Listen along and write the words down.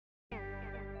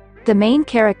The main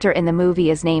character in the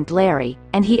movie is named Larry,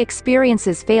 and he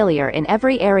experiences failure in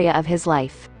every area of his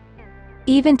life.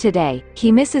 Even today,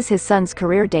 he misses his son's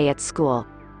career day at school.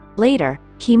 Later,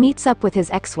 he meets up with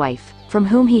his ex-wife, from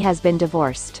whom he has been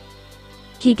divorced.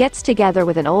 He gets together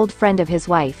with an old friend of his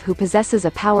wife who possesses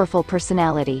a powerful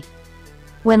personality.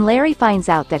 When Larry finds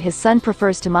out that his son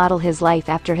prefers to model his life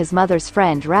after his mother's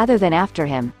friend rather than after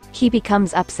him, he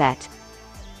becomes upset.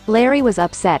 Larry was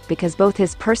upset because both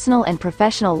his personal and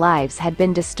professional lives had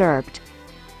been disturbed.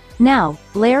 Now,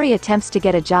 Larry attempts to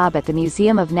get a job at the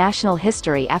Museum of National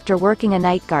History after working a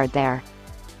night guard there.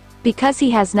 Because he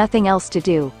has nothing else to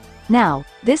do, now,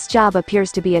 this job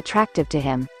appears to be attractive to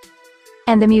him.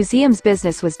 And the museum's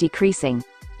business was decreasing.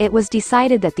 It was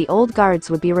decided that the old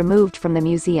guards would be removed from the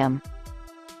museum.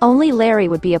 Only Larry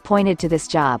would be appointed to this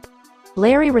job.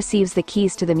 Larry receives the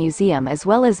keys to the museum as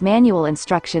well as manual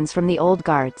instructions from the old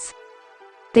guards.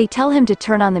 They tell him to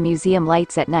turn on the museum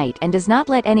lights at night and does not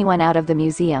let anyone out of the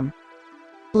museum.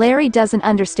 Larry doesn't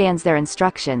understand their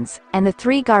instructions, and the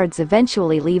 3 guards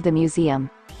eventually leave the museum.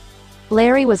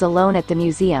 Larry was alone at the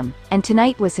museum, and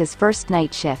tonight was his first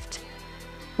night shift.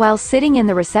 While sitting in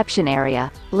the reception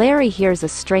area, Larry hears a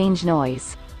strange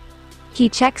noise. He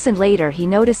checks and later he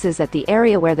notices that the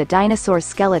area where the dinosaur's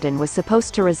skeleton was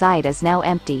supposed to reside is now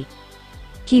empty.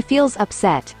 He feels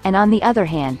upset, and on the other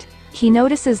hand, he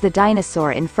notices the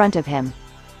dinosaur in front of him.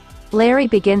 Larry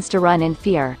begins to run in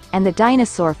fear, and the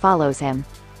dinosaur follows him.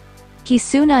 He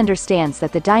soon understands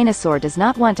that the dinosaur does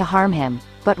not want to harm him,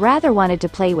 but rather wanted to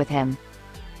play with him.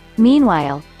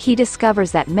 Meanwhile, he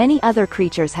discovers that many other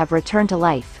creatures have returned to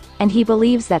life, and he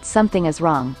believes that something is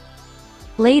wrong.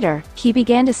 Later, he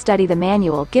began to study the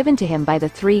manual given to him by the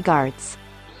 3 guards,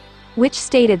 which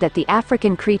stated that the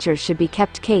African creatures should be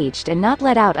kept caged and not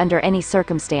let out under any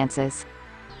circumstances.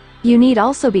 You need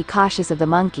also be cautious of the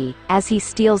monkey, as he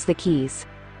steals the keys.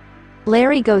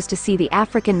 Larry goes to see the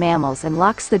African mammals and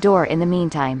locks the door in the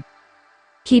meantime.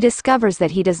 He discovers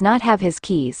that he does not have his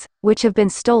keys, which have been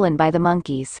stolen by the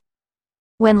monkeys.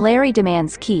 When Larry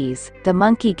demands keys, the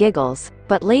monkey giggles,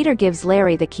 but later gives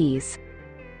Larry the keys.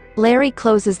 Larry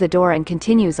closes the door and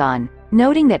continues on,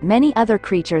 noting that many other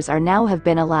creatures are now have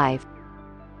been alive.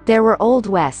 There were Old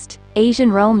West,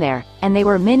 Asian Rome there, and they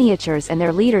were miniatures and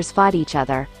their leaders fought each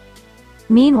other.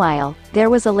 Meanwhile, there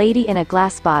was a lady in a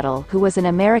glass bottle who was an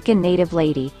American native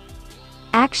lady.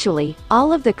 Actually,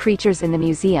 all of the creatures in the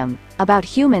museum, about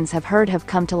humans have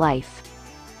come to life.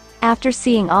 After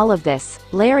seeing all of this,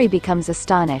 Larry becomes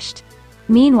astonished.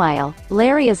 Meanwhile,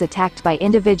 Larry is attacked by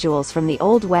individuals from the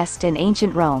Old West and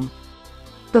ancient Rome.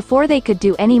 Before they could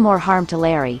do any more harm to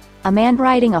Larry, a man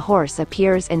riding a horse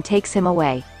appears and takes him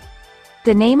away.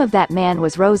 The name of that man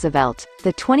was Roosevelt,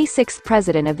 the 26th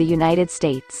President of the United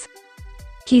States.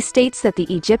 He states that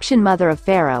the Egyptian mother of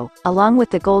Pharaoh, along with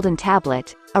the golden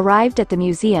tablet, arrived at the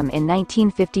museum in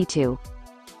 1952.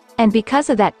 And because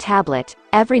of that tablet,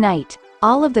 every night,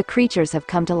 all of the creatures have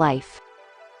come to life.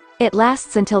 It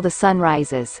lasts until the sun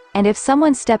rises, and if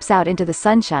someone steps out into the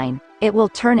sunshine, it will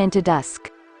turn into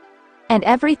dusk. And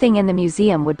everything in the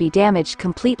museum would be damaged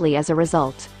completely as a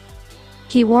result.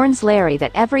 He warns Larry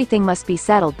that everything must be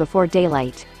settled before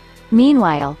daylight.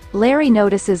 Meanwhile, Larry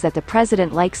notices that the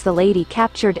president likes the lady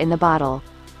captured in the bottle.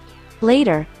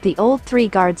 Later, the old 3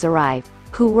 guards arrive,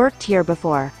 who worked here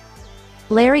before.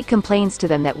 Larry complains to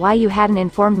them that why you hadn't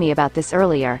informed me about this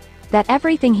earlier, that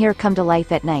everything here come to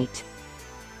life at night.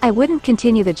 I wouldn't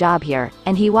continue the job here,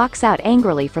 and he walks out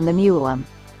angrily from the museum.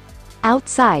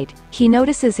 Outside, he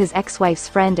notices his ex-wife's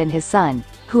friend and his son,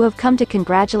 who have come to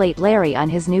congratulate Larry on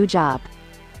his new job.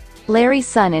 Larry's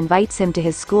son invites him to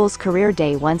his school's career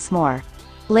day once more.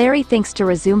 Larry thinks to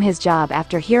resume his job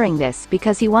after hearing this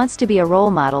because he wants to be a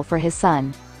role model for his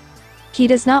son. He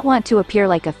does not want to appear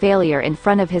like a failure in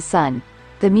front of his son.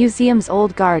 The museum's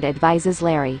old guard advises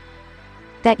Larry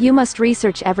that you must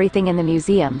research everything in the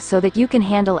museum so that you can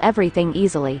handle everything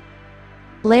easily.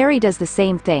 Larry does the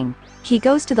same thing. He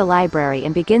goes to the library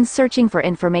and begins searching for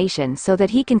information so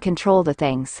that he can control the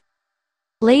things.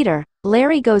 Later,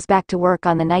 Larry goes back to work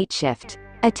on the night shift,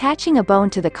 attaching a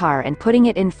bone to the car and putting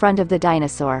it in front of the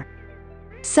dinosaur.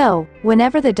 So,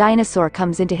 whenever the dinosaur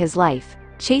comes into his life,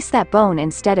 chase that bone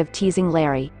instead of teasing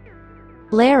Larry.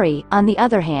 Larry, on the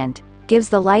other hand, gives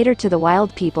the lighter to the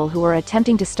wild people who are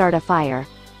attempting to start a fire.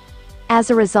 As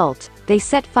a result, they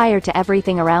set fire to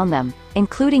everything around them,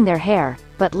 including their hair,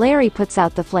 but Larry puts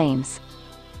out the flames.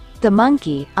 The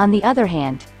monkey, on the other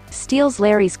hand, steals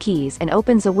Larry's keys and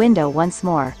opens a window once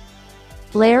more.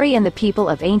 Larry and the people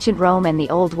of ancient Rome and the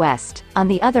Old West, on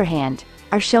the other hand,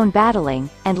 are shown battling,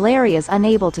 and Larry is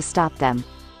unable to stop them.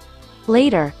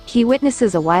 Later, he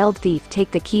witnesses a wild thief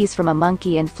take the keys from a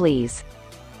monkey and flees.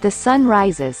 The sun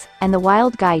rises, and the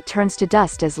wild guy turns to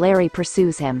dust as Larry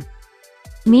pursues him.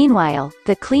 Meanwhile,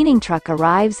 the cleaning truck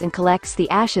arrives and collects the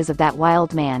ashes of that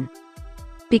wild man.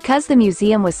 Because the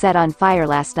museum was set on fire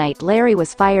last night, Larry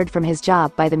was fired from his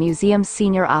job by the museum's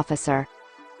senior officer.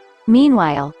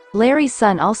 Meanwhile, Larry's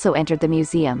son also entered the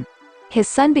museum. His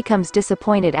son becomes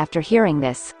disappointed after hearing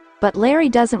this, but Larry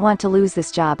doesn't want to lose this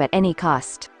job at any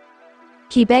cost.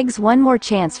 He begs one more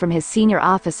chance from his senior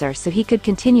officer so he could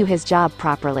continue his job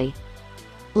properly.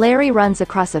 Larry runs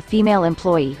across a female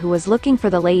employee who was looking for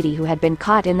the lady who had been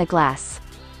caught in the glass.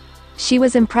 She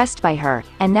was impressed by her,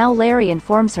 and now Larry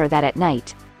informs her that at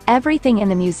night, everything in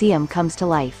the museum comes to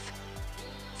life.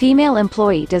 Female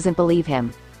employee doesn't believe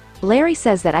him. Larry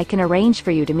says that I can arrange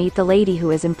for you to meet the lady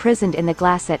who is imprisoned in the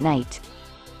glass at night.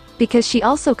 Because she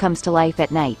also comes to life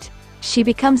at night, she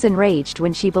becomes enraged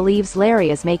when she believes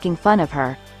Larry is making fun of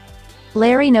her.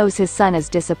 Larry knows his son is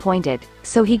disappointed,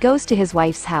 so he goes to his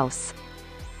wife's house,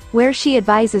 where she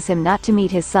advises him not to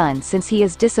meet his son since he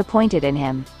is disappointed in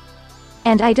him.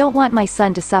 And I don't want my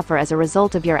son to suffer as a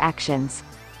result of your actions.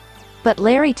 But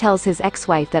Larry tells his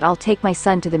ex-wife that I'll take my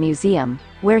son to the museum,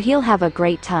 where he'll have a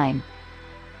great time.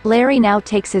 Larry now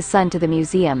takes his son to the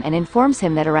museum and informs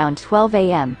him that around 12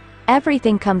 a.m.,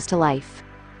 everything comes to life.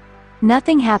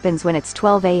 Nothing happens when it's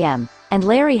 12 a.m., and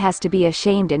Larry has to be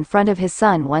ashamed in front of his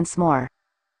son once more.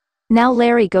 Now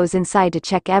Larry goes inside to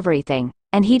check everything,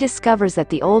 and he discovers that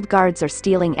the old guards are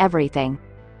stealing everything.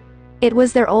 It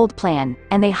was their old plan,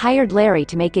 and they hired Larry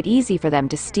to make it easy for them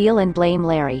to steal and blame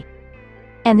Larry.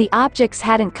 And the objects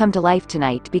hadn't come to life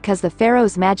tonight because the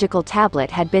Pharaoh's magical tablet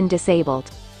had been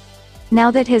disabled. Now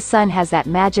that his son has that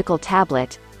magical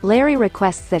tablet, Larry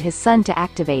requests that his son to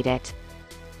activate it.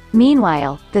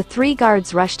 Meanwhile, the three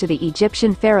guards rush to the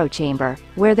Egyptian pharaoh chamber,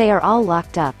 where they are all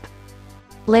locked up.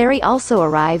 Larry also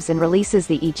arrives and releases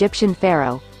the Egyptian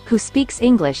pharaoh, who speaks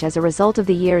English as a result of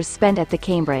the years spent at the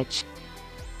Cambridge.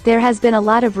 There has been a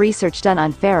lot of research done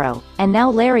on Pharaoh, and now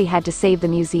Larry had to save the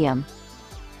museum.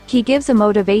 He gives a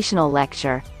motivational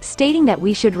lecture, stating that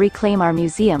we should reclaim our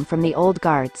museum from the old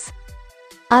guards.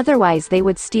 Otherwise they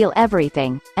would steal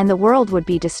everything, and the world would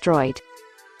be destroyed.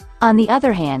 On the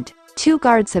other hand, 2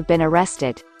 guards have been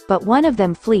arrested, but one of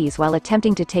them flees while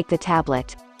attempting to take the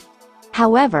tablet.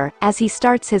 However, as he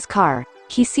starts his car,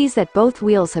 he sees that both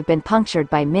wheels have been punctured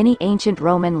by many ancient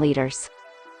Roman leaders.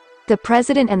 The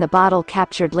president and the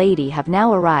bottle-captured lady have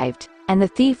now arrived, and the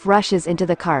thief rushes into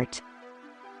the cart.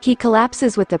 He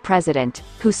collapses with the president,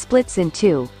 who splits in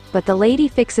two, but the lady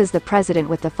fixes the president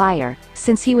with the fire,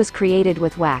 since he was created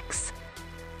with wax.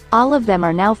 All of them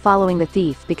are now following the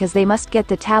thief because they must get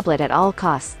the tablet at all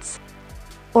costs.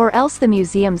 Or else the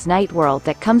museum's night world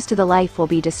that comes to the life will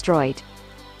be destroyed.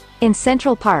 In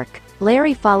Central Park,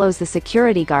 Larry follows the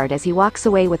security guard as he walks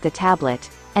away with the tablet,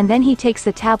 and then he takes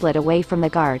the tablet away from the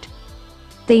guard.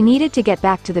 They needed to get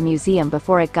back to the museum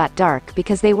before it got dark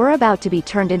because they were about to be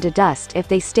turned into dust if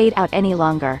they stayed out any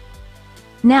longer.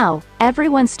 Now,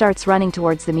 everyone starts running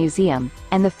towards the museum,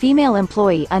 and the female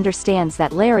employee understands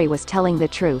that Larry was telling the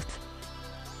truth.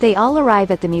 They all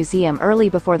arrive at the museum early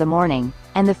before the morning,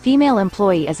 and the female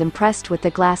employee is impressed with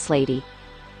the glass lady.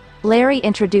 Larry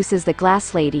introduces the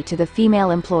glass lady to the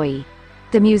female employee.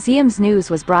 The museum's news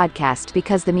was broadcast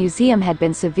because the museum had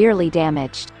been severely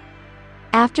damaged.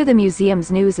 After the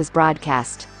museum's news is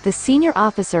broadcast, the senior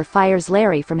officer fires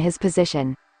Larry from his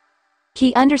position.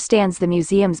 He understands the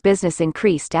museum's business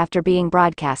increased after being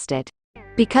broadcasted.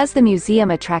 Because the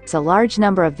museum attracts a large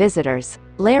number of visitors,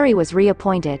 Larry was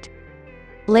reappointed.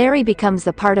 Larry becomes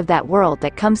the part of that world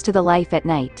that comes to the life at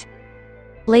night.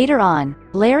 Later on,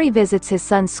 Larry visits his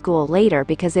son's school later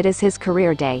because it is his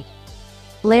career day.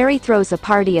 Larry throws a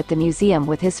party at the museum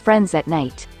with his friends at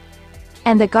night.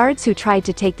 And the guards who tried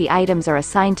to take the items are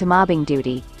assigned to mobbing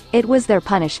duty. It was their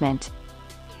punishment.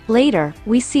 Later,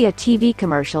 we see a TV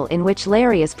commercial in which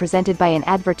Larry is presented by an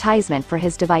advertisement for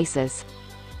his devices,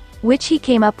 which he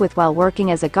came up with while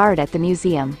working as a guard at the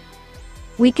museum.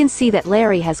 We can see that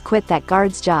Larry has quit that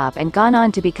guard's job and gone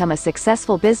on to become a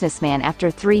successful businessman after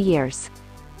 3 years.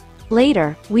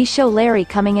 Later, we show Larry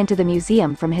coming into the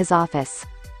museum from his office,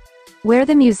 where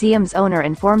the museum's owner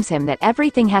informs him that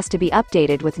everything has to be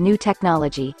updated with new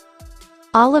technology.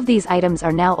 All of these items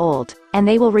are now old, and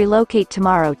they will relocate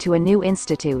tomorrow to a new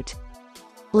institute.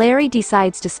 Larry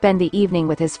decides to spend the evening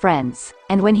with his friends,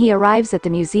 and when he arrives at the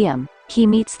museum, he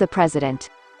meets the president.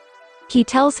 He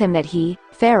tells him that he,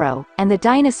 Pharaoh, and the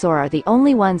dinosaur are the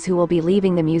only ones who will be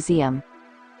leaving the museum.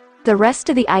 The rest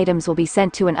of the items will be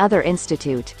sent to another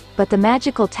institute, but the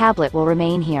magical tablet will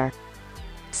remain here.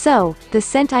 So, the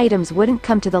sent items wouldn't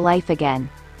come to the life again.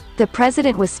 The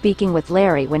president was speaking with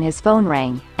Larry when his phone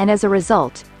rang, and as a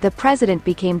result, the president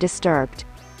became disturbed.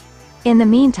 In the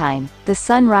meantime, the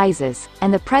sun rises,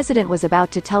 and the president was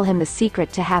about to tell him the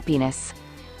secret to happiness.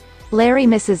 Larry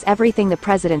misses everything the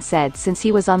president said since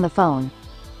he was on the phone.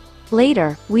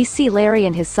 Later, we see Larry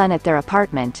and his son at their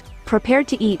apartment, prepared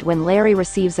to eat when Larry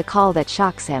receives a call that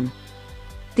shocks him.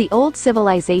 The old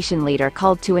civilization leader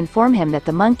called to inform him that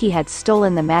the monkey had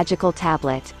stolen the magical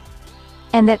tablet.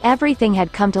 And that everything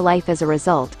had come to life as a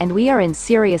result, and we are in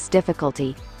serious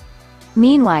difficulty.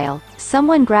 Meanwhile,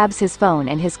 someone grabs his phone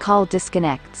and his call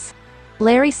disconnects.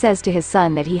 Larry says to his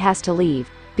son that he has to leave,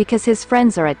 because his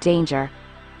friends are at danger.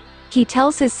 He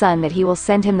tells his son that he will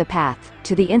send him the path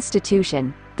to the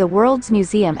institution, the world's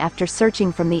museum, after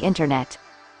searching from the internet.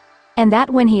 And that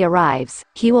when he arrives,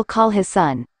 he will call his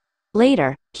son.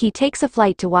 Later, he takes a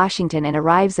flight to Washington and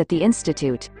arrives at the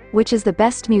institute, which is the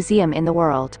best museum in the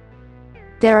world.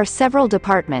 There are several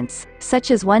departments,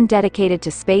 such as one dedicated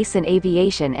to space and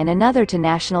aviation and another to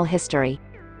national history.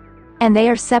 And they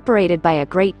are separated by a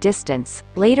great distance.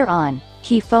 Later on,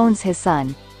 he phones his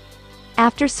son.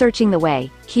 After searching the way,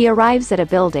 he arrives at a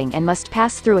building and must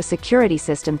pass through a security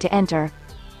system to enter.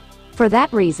 For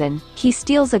that reason, he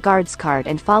steals a guard's card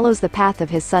and follows the path of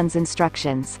his son's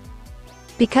instructions.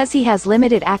 Because he has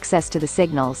limited access to the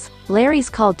signals, Larry's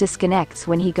call disconnects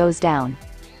when he goes down.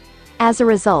 As a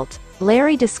result,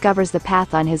 Larry discovers the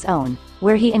path on his own,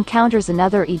 where he encounters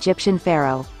another Egyptian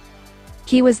pharaoh.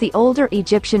 He was the older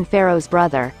Egyptian pharaoh's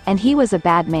brother, and he was a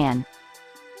bad man.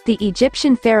 The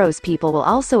Egyptian pharaoh's people will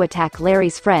also attack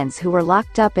Larry's friends who were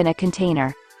locked up in a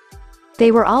container.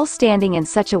 They were all standing in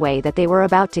such a way that they were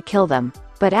about to kill them,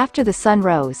 but after the sun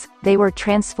rose, they were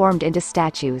transformed into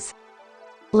statues.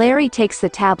 Larry takes the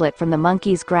tablet from the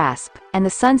monkey's grasp, and the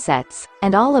sun sets,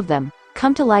 and all of them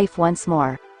come to life once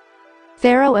more.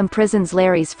 Pharaoh imprisons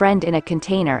Larry's friend in a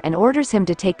container and orders him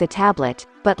to take the tablet,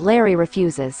 but Larry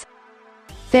refuses.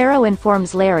 Pharaoh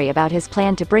informs Larry about his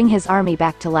plan to bring his army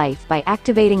back to life by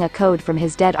activating a code from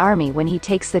his dead army when he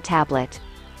takes the tablet.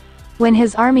 When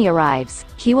his army arrives,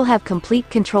 he will have complete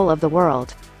control of the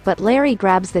world, but Larry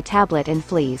grabs the tablet and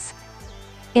flees.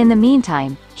 In the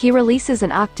meantime, he releases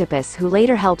an octopus who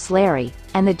later helps Larry,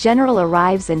 and the general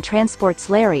arrives and transports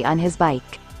Larry on his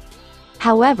bike.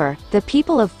 However, the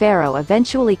people of Pharaoh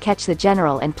eventually catch the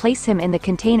general and place him in the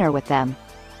container with them.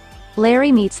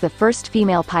 Larry meets the first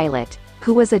female pilot,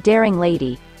 who was a daring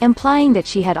lady, implying that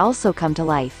she had also come to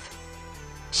life.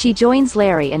 She joins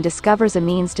Larry and discovers a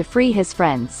means to free his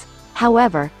friends.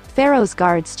 However, Pharaoh's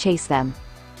guards chase them.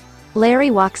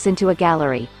 Larry walks into a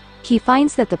gallery. He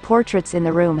finds that the portraits in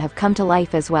the room have come to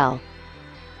life as well.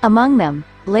 Among them,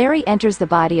 Larry enters the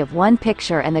body of one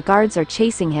picture and the guards are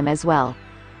chasing him as well.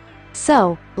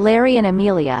 So, Larry and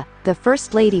Amelia, the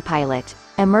first lady pilot,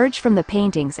 emerge from the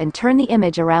paintings and turn the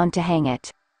image around to hang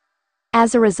it.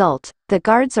 As a result, the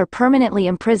guards are permanently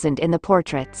imprisoned in the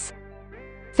portraits.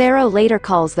 Pharaoh later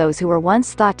calls those who were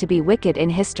once thought to be wicked in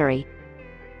history.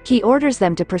 He orders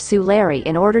them to pursue Larry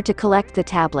in order to collect the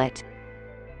tablet.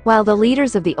 While the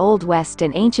leaders of the Old West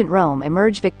and ancient Rome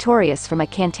emerge victorious from a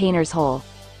container's hole.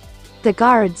 The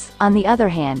guards, on the other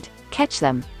hand, catch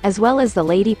them, as well as the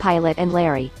lady pilot and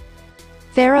Larry.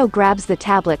 Pharaoh grabs the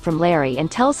tablet from Larry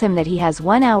and tells him that he has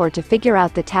 1 hour to figure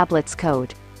out the tablet's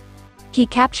code. He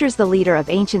captures the leader of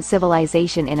ancient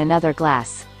civilization in another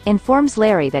glass, informs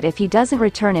Larry that if he doesn't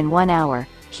return in 1 hour,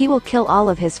 he will kill all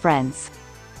of his friends.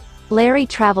 Larry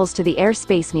travels to the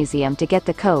Airspace Museum to get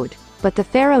the code, but the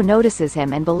pharaoh notices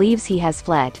him and believes he has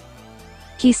fled.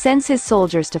 He sends his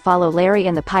soldiers to follow Larry,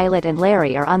 and the pilot and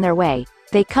Larry are on their way.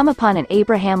 They come upon an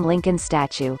Abraham Lincoln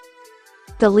statue.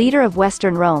 The leader of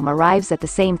Western Rome arrives at the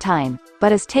same time,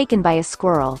 but is taken by a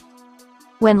squirrel.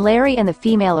 When Larry and the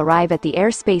female arrive at the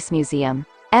Airspace Museum,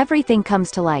 everything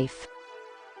comes to life.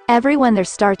 Everyone there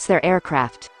starts their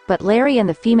aircraft, but Larry and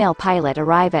the female pilot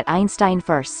arrive at Einstein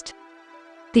first.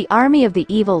 The army of the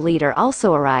evil leader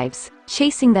also arrives,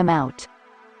 chasing them out.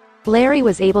 Larry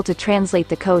was able to translate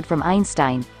the code from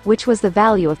Einstein, which was the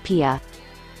value of Pia.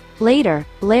 Later,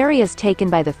 Larry is taken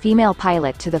by the female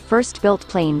pilot to the first built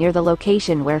plane near the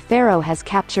location where Pharaoh has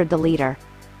captured the leader.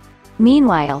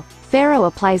 Meanwhile, Pharaoh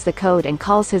applies the code and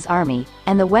calls his army,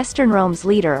 and the Western Rome's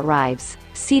leader arrives,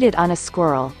 seated on a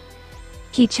squirrel.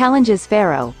 He challenges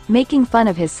Pharaoh, making fun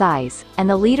of his size, and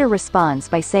the leader responds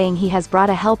by saying he has brought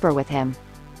a helper with him.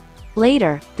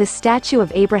 Later, the statue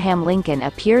of Abraham Lincoln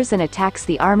appears and attacks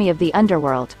the army of the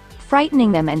underworld,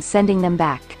 frightening them and sending them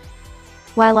back.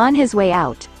 While on his way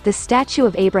out, the statue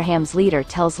of Abraham's leader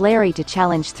tells Larry to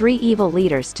challenge 3 evil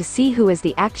leaders to see who is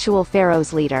the actual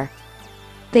Pharaoh's leader.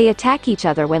 They attack each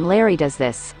other when Larry does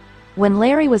this. When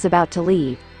Larry was about to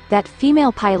leave, that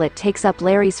female pilot takes up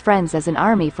Larry's friends as an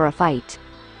army for a fight.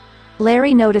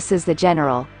 Larry notices the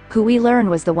general, who we learn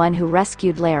was the one who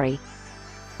rescued Larry.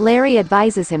 Larry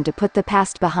advises him to put the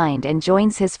past behind and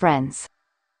joins his friends.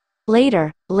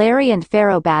 Later, Larry and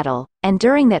Pharaoh battle, and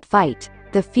during that fight,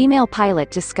 the female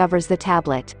pilot discovers the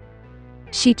tablet.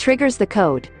 She triggers the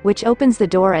code, which opens the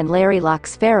door and Larry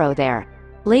locks Pharaoh there.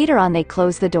 Later on they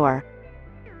close the door.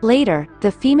 Later,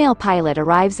 the female pilot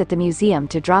arrives at the museum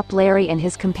to drop Larry and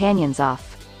his companions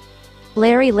off.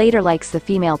 Larry later likes the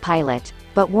female pilot,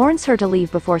 but warns her to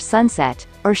leave before sunset,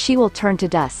 or she will turn to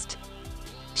dust.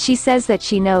 She says that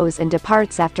she knows and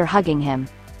departs after hugging him.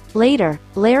 Later,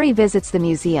 Larry visits the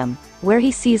museum, where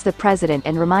he sees the president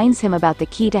and reminds him about the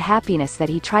key to happiness that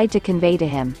he tried to convey to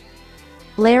him.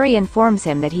 Larry informs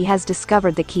him that he has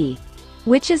discovered the key,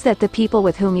 which is that the people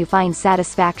with whom you find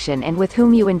satisfaction and with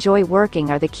whom you enjoy working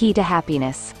are the key to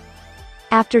happiness.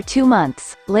 After 2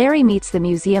 months, Larry meets the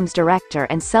museum's director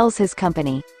and sells his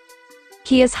company.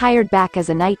 He is hired back as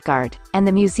a night guard, and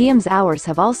the museum's hours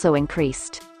have also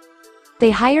increased. They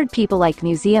hired people like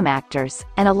museum actors,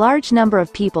 and a large number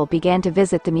of people began to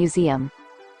visit the museum.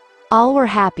 All were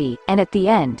happy, and at the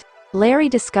end, Larry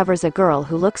discovers a girl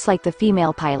who looks like the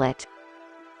female pilot.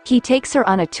 He takes her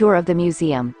on a tour of the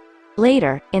museum.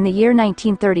 Later, in the year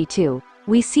 1932,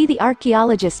 we see the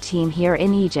archaeologist team here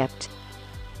in Egypt.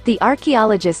 The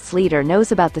archaeologist's leader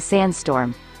knows about the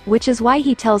sandstorm, which is why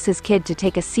he tells his kid to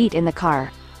take a seat in the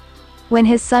car. When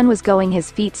his son was going,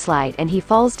 his feet slide and he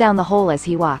falls down the hole as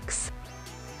he walks.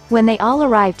 When they all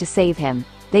arrive to save him,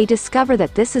 they discover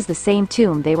that this is the same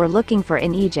tomb they were looking for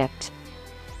in Egypt.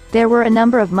 There were a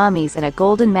number of mummies and a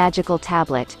golden magical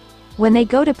tablet. When they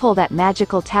go to pull that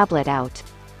magical tablet out,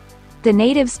 the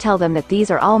natives tell them that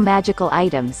these are all magical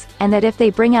items, and that if they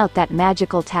bring out that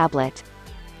magical tablet,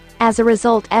 as a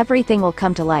result everything will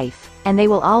come to life, and they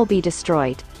will all be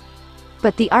destroyed.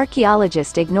 But the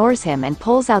archaeologist ignores him and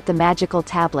pulls out the magical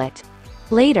tablet.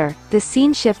 Later, the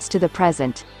scene shifts to the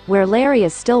present, where Larry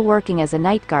is still working as a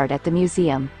night guard at the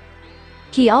museum.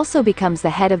 He also becomes the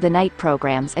head of the night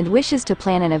programs and wishes to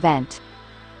plan an event.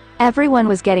 Everyone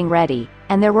was getting ready,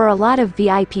 and there were a lot of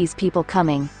VIPs people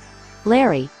coming.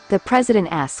 Larry, the president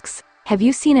asks, "Have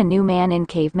you seen a new man in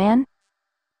Caveman?"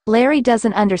 Larry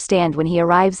doesn't understand when he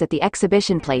arrives at the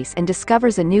exhibition place and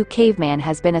discovers a new caveman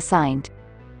has been assigned.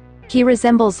 He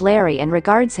resembles Larry and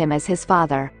regards him as his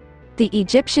father. The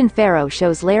Egyptian pharaoh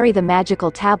shows Larry the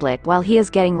magical tablet while he is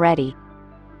getting ready.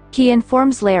 He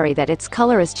informs Larry that its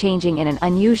color is changing in an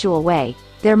unusual way.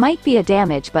 There might be a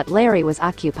damage, but Larry was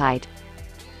occupied.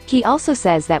 He also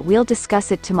says that we'll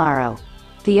discuss it tomorrow.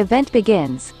 The event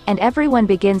begins, and everyone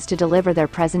begins to deliver their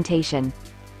presentation.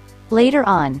 Later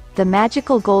on, the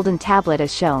magical golden tablet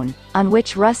is shown, on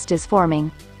which rust is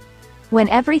forming. When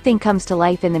everything comes to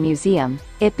life in the museum,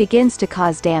 it begins to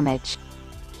cause damage.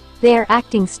 They are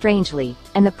acting strangely,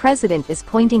 and the president is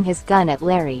pointing his gun at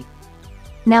Larry.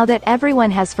 Now that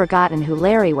everyone has forgotten who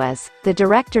Larry was, the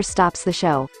director stops the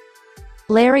show.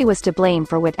 Larry was to blame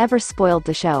for whatever spoiled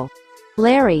the show.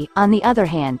 Larry, on the other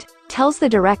hand, tells the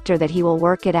director that he will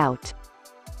work it out.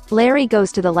 Larry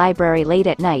goes to the library late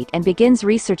at night and begins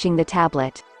researching the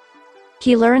tablet.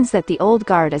 He learns that the old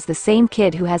guard is the same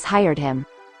kid who has hired him.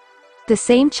 The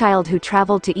same child who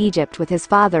traveled to Egypt with his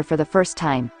father for the first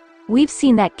time. We've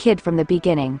seen that kid from the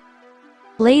beginning.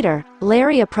 Later,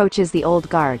 Larry approaches the old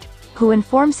guard, who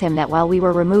informs him that while we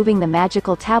were removing the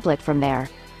magical tablet from there,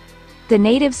 the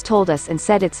natives told us and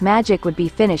said its magic would be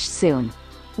finished soon,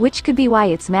 which could be why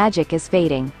its magic is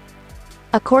fading.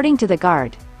 According to the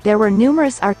guard, there were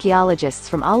numerous archaeologists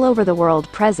from all over the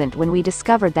world present when we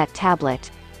discovered that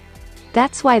tablet.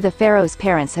 That's why the pharaoh's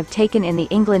parents have taken in the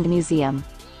England Museum.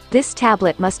 This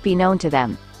tablet must be known to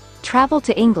them. Travel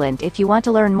to England if you want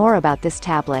to learn more about this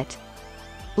tablet.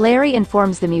 Larry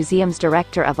informs the museum's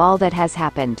director of all that has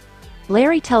happened.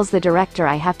 Larry tells the director,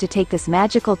 "I have to take this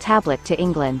magical tablet to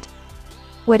England.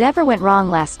 Whatever went wrong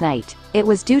last night, it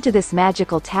was due to this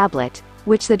magical tablet,"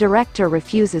 which the director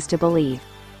refuses to believe.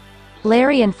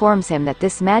 Larry informs him that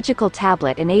this magical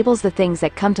tablet enables the things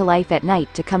that come to life at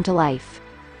night to come to life.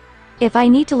 "If I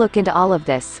need to look into all of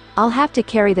this, I'll have to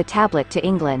carry the tablet to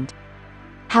England."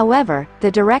 However,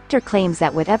 the director claims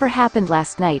that whatever happened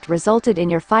last night resulted in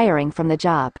your firing from the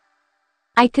job.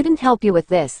 "I couldn't help you with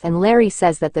this," and Larry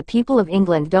says that the people of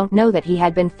England don't know that he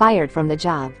had been fired from the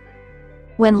job.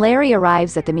 When Larry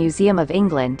arrives at the Museum of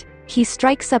England, he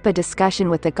strikes up a discussion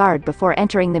with the guard before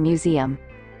entering the museum.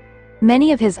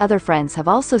 Many of his other friends have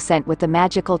also sent with the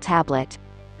magical tablet.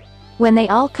 When they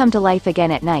all come to life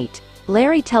again at night,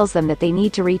 Larry tells them that they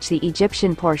need to reach the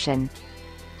Egyptian portion.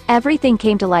 Everything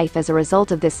came to life as a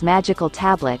result of this magical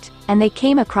tablet, and they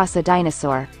came across a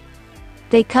dinosaur.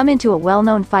 They come into a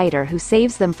well-known fighter who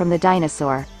saves them from the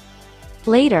dinosaur.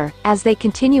 Later, as they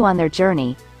continue on their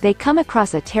journey, they come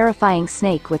across a terrifying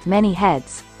snake with many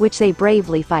heads, which they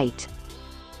bravely fight.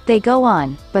 They go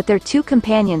on, but their two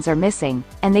companions are missing,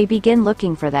 and they begin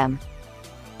looking for them.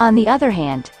 On the other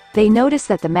hand, they notice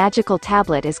that the magical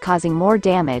tablet is causing more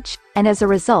damage, and as a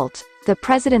result, the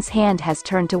president's hand has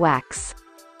turned to wax.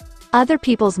 Other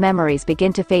people's memories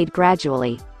begin to fade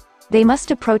gradually. They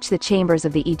must approach the chambers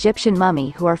of the Egyptian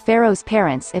mummy who are Pharaoh's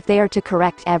parents if they are to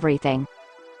correct everything.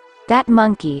 That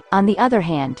monkey, on the other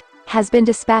hand, has been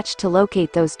dispatched to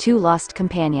locate those two lost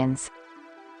companions.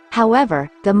 However,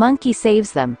 the monkey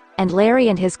saves them, and Larry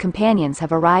and his companions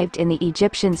have arrived in the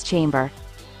Egyptian's chamber.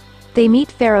 They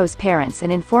meet Pharaoh's parents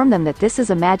and inform them that this is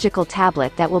a magical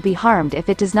tablet that will be harmed if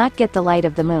it does not get the light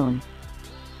of the moon.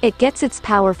 It gets its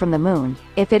power from the moon,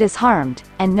 if it is harmed,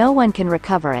 and no one can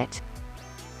recover it.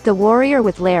 The warrior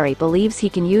with Larry believes he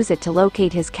can use it to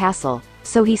locate his castle,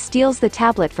 so he steals the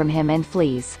tablet from him and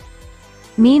flees.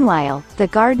 Meanwhile, the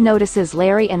guard notices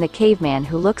Larry and the caveman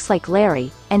who looks like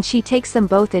Larry, and she takes them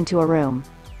both into a room.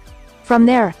 From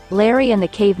there, Larry and the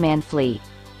caveman flee.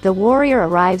 The warrior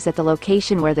arrives at the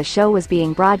location where the show was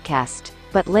being broadcast,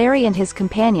 but Larry and his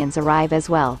companions arrive as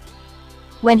well.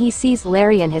 When he sees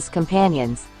Larry and his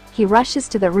companions, he rushes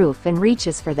to the roof and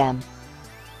reaches for them.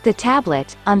 The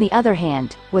tablet, on the other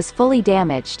hand, was fully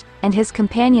damaged, and his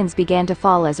companions began to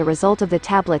fall as a result of the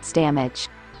tablet's damage.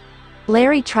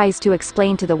 Larry tries to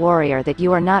explain to the warrior that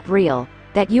you are not real,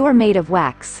 that you are made of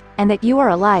wax, and that you are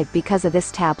alive because of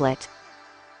this tablet.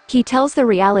 He tells the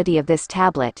reality of this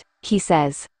tablet, he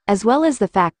says, as well as the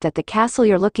fact that the castle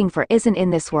you're looking for isn't in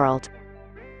this world.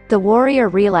 The warrior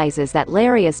realizes that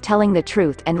Larry is telling the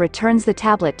truth and returns the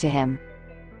tablet to him.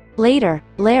 Later,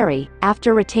 Larry,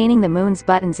 after retaining the moon's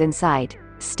buttons inside,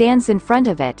 stands in front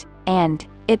of it, and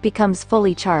it becomes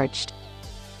fully charged.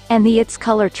 And its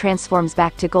color transforms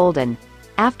back to golden.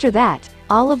 After that,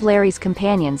 all of Larry's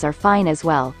companions are fine as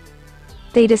well.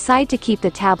 They decide to keep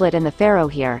the tablet and the pharaoh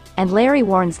here, and Larry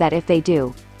warns that if they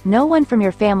do, no one from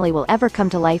your family will ever come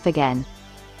to life again.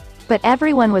 But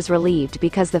everyone was relieved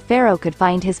because the pharaoh could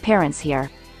find his parents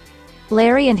here.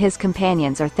 Larry and his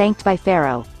companions are thanked by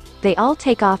Pharaoh. They all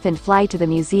take off and fly to the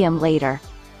museum later.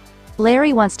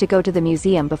 Larry wants to go to the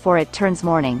museum before it turns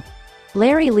morning.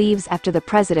 Larry leaves after the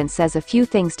president says a few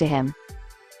things to him.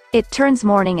 It turns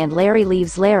morning and Larry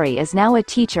leaves. Larry is now a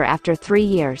teacher after 3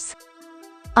 years.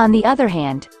 On the other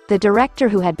hand, the director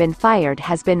who had been fired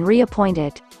has been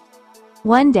reappointed.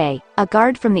 One day, a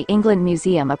guard from the England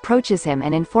Museum approaches him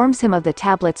and informs him of the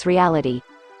tablet's reality.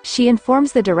 She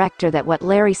informs the director that what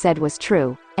Larry said was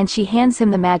true, and she hands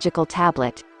him the magical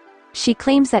tablet. She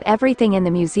claims that everything in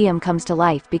the museum comes to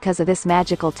life because of this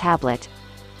magical tablet.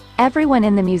 Everyone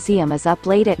in the museum is up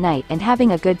late at night and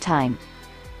having a good time.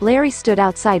 Larry stood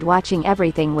outside watching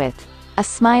everything with a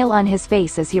smile on his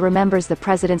face as he remembers the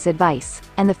president's advice,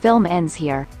 and the film ends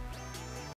here.